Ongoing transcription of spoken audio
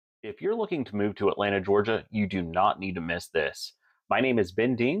If you're looking to move to Atlanta, Georgia, you do not need to miss this. My name is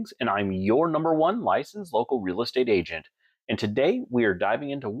Ben Dings, and I'm your number one licensed local real estate agent. And today we are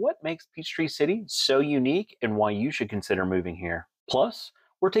diving into what makes Peachtree City so unique and why you should consider moving here. Plus,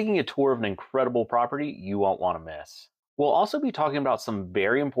 we're taking a tour of an incredible property you won't want to miss. We'll also be talking about some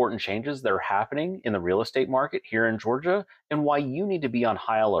very important changes that are happening in the real estate market here in Georgia and why you need to be on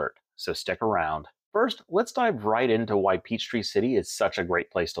high alert. So stick around. First, let's dive right into why Peachtree City is such a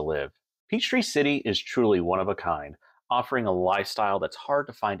great place to live. Peachtree City is truly one of a kind, offering a lifestyle that's hard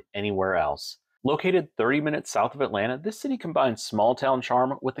to find anywhere else. Located 30 minutes south of Atlanta, this city combines small town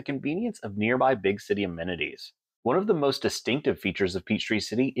charm with the convenience of nearby big city amenities. One of the most distinctive features of Peachtree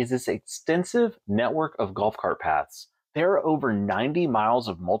City is its extensive network of golf cart paths. There are over 90 miles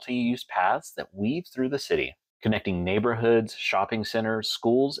of multi-use paths that weave through the city, connecting neighborhoods, shopping centers,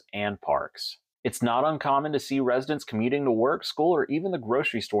 schools, and parks. It's not uncommon to see residents commuting to work, school, or even the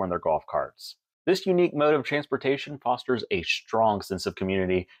grocery store in their golf carts. This unique mode of transportation fosters a strong sense of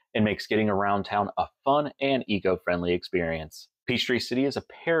community and makes getting around town a fun and eco-friendly experience. Peachtree City is a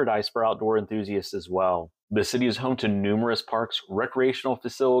paradise for outdoor enthusiasts as well. The city is home to numerous parks, recreational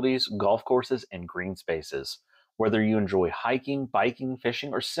facilities, golf courses, and green spaces. Whether you enjoy hiking, biking,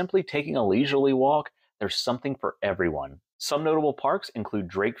 fishing, or simply taking a leisurely walk, there's something for everyone. Some notable parks include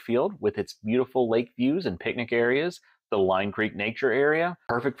Drake Field with its beautiful lake views and picnic areas, the Line Creek Nature Area,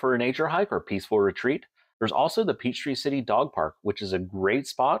 perfect for a nature hike or peaceful retreat. There's also the Peachtree City Dog Park, which is a great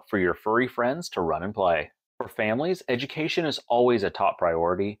spot for your furry friends to run and play. For families, education is always a top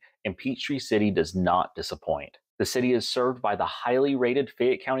priority, and Peachtree City does not disappoint. The city is served by the highly rated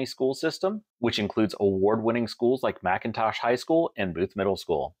Fayette County school system, which includes award-winning schools like McIntosh High School and Booth Middle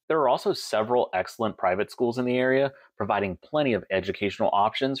School. There are also several excellent private schools in the area, providing plenty of educational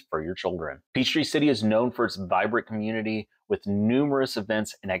options for your children. Peachtree City is known for its vibrant community with numerous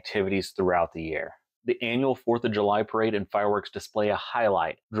events and activities throughout the year. The annual 4th of July parade and fireworks display a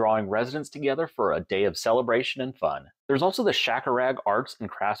highlight, drawing residents together for a day of celebration and fun. There's also the Shakarag Arts and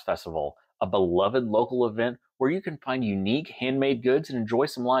Crafts Festival, a beloved local event where you can find unique handmade goods and enjoy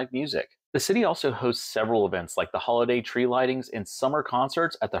some live music. The city also hosts several events like the holiday tree lightings and summer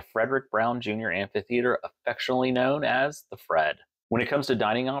concerts at the Frederick Brown Jr. Amphitheater, affectionately known as the Fred. When it comes to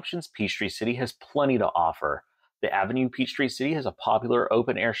dining options, Peachtree City has plenty to offer. The Avenue Peachtree City has a popular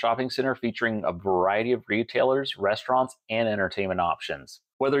open-air shopping center featuring a variety of retailers, restaurants, and entertainment options.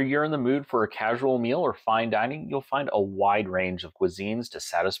 Whether you're in the mood for a casual meal or fine dining, you'll find a wide range of cuisines to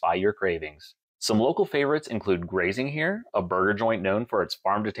satisfy your cravings. Some local favorites include Grazing Here, a burger joint known for its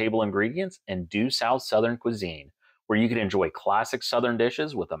farm-to-table ingredients, and Due South Southern Cuisine, where you can enjoy classic Southern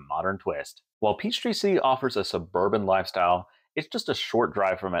dishes with a modern twist. While Peachtree City offers a suburban lifestyle, it's just a short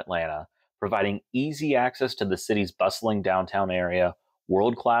drive from Atlanta, providing easy access to the city's bustling downtown area,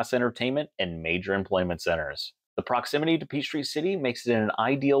 world-class entertainment, and major employment centers. The proximity to Peachtree City makes it an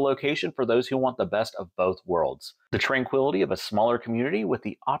ideal location for those who want the best of both worlds. The tranquility of a smaller community with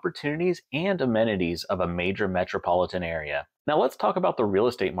the opportunities and amenities of a major metropolitan area. Now let's talk about the real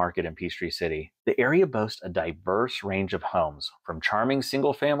estate market in Peachtree City. The area boasts a diverse range of homes, from charming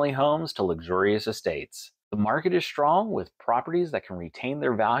single-family homes to luxurious estates. The market is strong with properties that can retain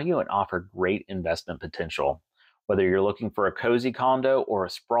their value and offer great investment potential. Whether you're looking for a cozy condo or a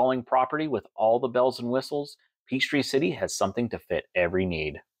sprawling property with all the bells and whistles, Peachtree City has something to fit every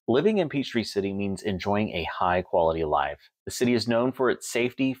need. Living in Peachtree City means enjoying a high-quality life. The city is known for its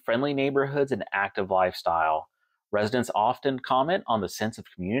safety, friendly neighborhoods, and active lifestyle. Residents often comment on the sense of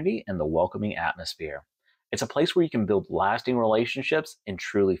community and the welcoming atmosphere. It's a place where you can build lasting relationships and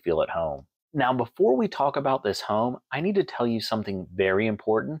truly feel at home. Now, before we talk about this home, I need to tell you something very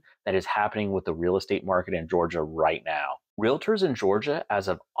important that is happening with the real estate market in Georgia right now. Realtors in Georgia, as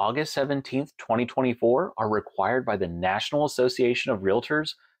of August 17th, 2024, are required by the National Association of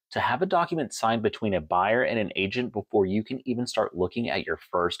Realtors to have a document signed between a buyer and an agent before you can even start looking at your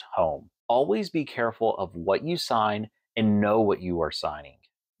first home. Always be careful of what you sign and know what you are signing.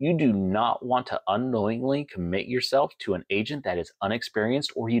 You do not want to unknowingly commit yourself to an agent that is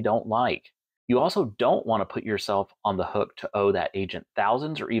unexperienced or you don't like. You also don't want to put yourself on the hook to owe that agent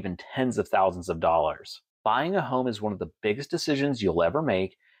thousands or even tens of thousands of dollars. Buying a home is one of the biggest decisions you'll ever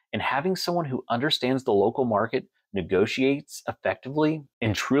make, and having someone who understands the local market, negotiates effectively,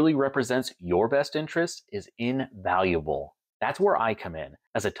 and truly represents your best interests is invaluable. That's where I come in.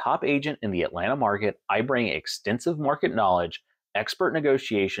 As a top agent in the Atlanta market, I bring extensive market knowledge, expert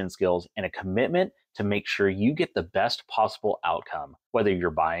negotiation skills, and a commitment to make sure you get the best possible outcome, whether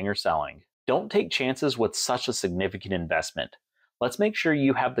you're buying or selling. Don't take chances with such a significant investment. Let's make sure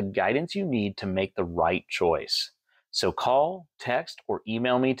you have the guidance you need to make the right choice. So call, text, or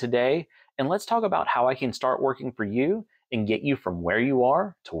email me today, and let's talk about how I can start working for you and get you from where you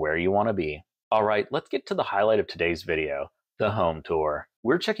are to where you want to be. All right, let's get to the highlight of today's video, the home tour.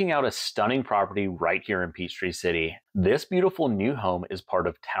 We're checking out a stunning property right here in Peachtree City. This beautiful new home is part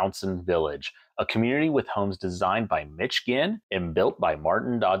of Townsend Village, a community with homes designed by Mitch Ginn and built by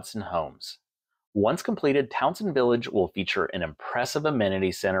Martin Dodson Homes. Once completed, Townsend Village will feature an impressive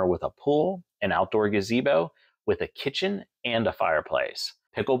amenity center with a pool, an outdoor gazebo with a kitchen and a fireplace,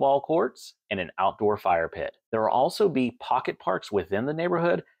 pickleball courts, and an outdoor fire pit. There will also be pocket parks within the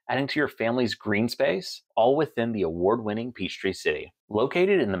neighborhood, adding to your family's green space, all within the award-winning Peachtree City.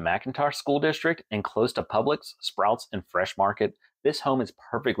 Located in the McIntosh School District and close to Publix, Sprouts, and Fresh Market, this home is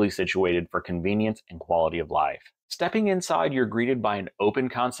perfectly situated for convenience and quality of life. Stepping inside, you're greeted by an open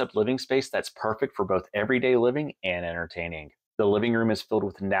concept living space that's perfect for both everyday living and entertaining. The living room is filled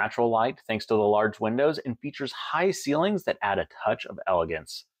with natural light thanks to the large windows and features high ceilings that add a touch of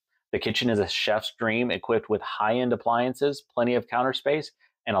elegance. The kitchen is a chef's dream, equipped with high-end appliances, plenty of counter space,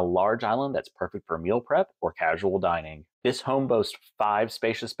 and a large island that's perfect for meal prep or casual dining. This home boasts 5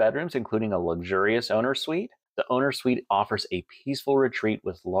 spacious bedrooms, including a luxurious owner suite. The owner suite offers a peaceful retreat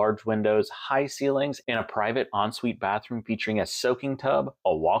with large windows, high ceilings, and a private ensuite bathroom featuring a soaking tub,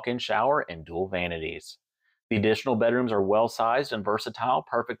 a walk-in shower, and dual vanities. The additional bedrooms are well-sized and versatile,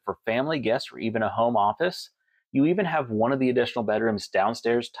 perfect for family, guests, or even a home office. You even have one of the additional bedrooms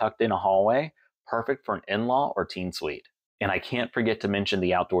downstairs tucked in a hallway, perfect for an in-law or teen suite. And I can't forget to mention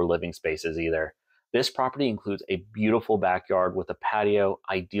the outdoor living spaces either. This property includes a beautiful backyard with a patio,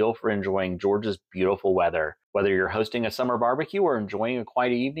 ideal for enjoying Georgia's beautiful weather. Whether you're hosting a summer barbecue or enjoying a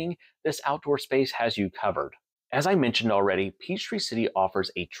quiet evening, this outdoor space has you covered. As I mentioned already, Peachtree City offers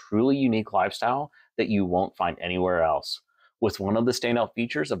a truly unique lifestyle that you won't find anywhere else, with one of the standout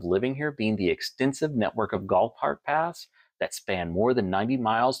features of living here being the extensive network of golf cart paths that span more than 90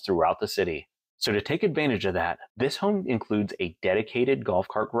 miles throughout the city. So to take advantage of that, this home includes a dedicated golf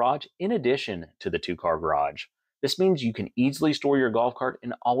cart garage in addition to the 2-car garage. This means you can easily store your golf cart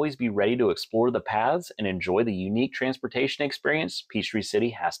and always be ready to explore the paths and enjoy the unique transportation experience Peachtree City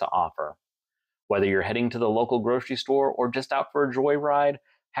has to offer. Whether you're heading to the local grocery store or just out for a joyride,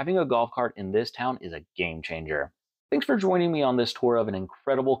 having a golf cart in this town is a game changer. Thanks for joining me on this tour of an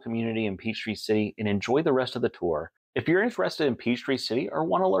incredible community in Peachtree City, and enjoy the rest of the tour. If you're interested in Peachtree City or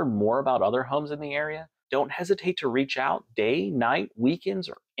want to learn more about other homes in the area, don't hesitate to reach out day, night, weekends,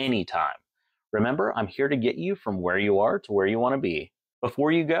 or anytime. Remember, I'm here to get you from where you are to where you want to be.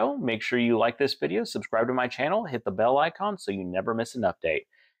 Before you go, make sure you like this video, subscribe to my channel, hit the bell icon so you never miss an update.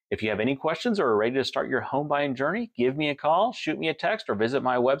 If you have any questions or are ready to start your home buying journey, give me a call, shoot me a text, or visit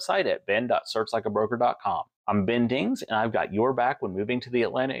my website at ben.searchlikeabroker.com. I'm Ben Dings, and I've got your back when moving to the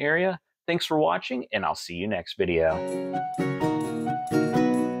Atlanta area. Thanks for watching, and I'll see you next video.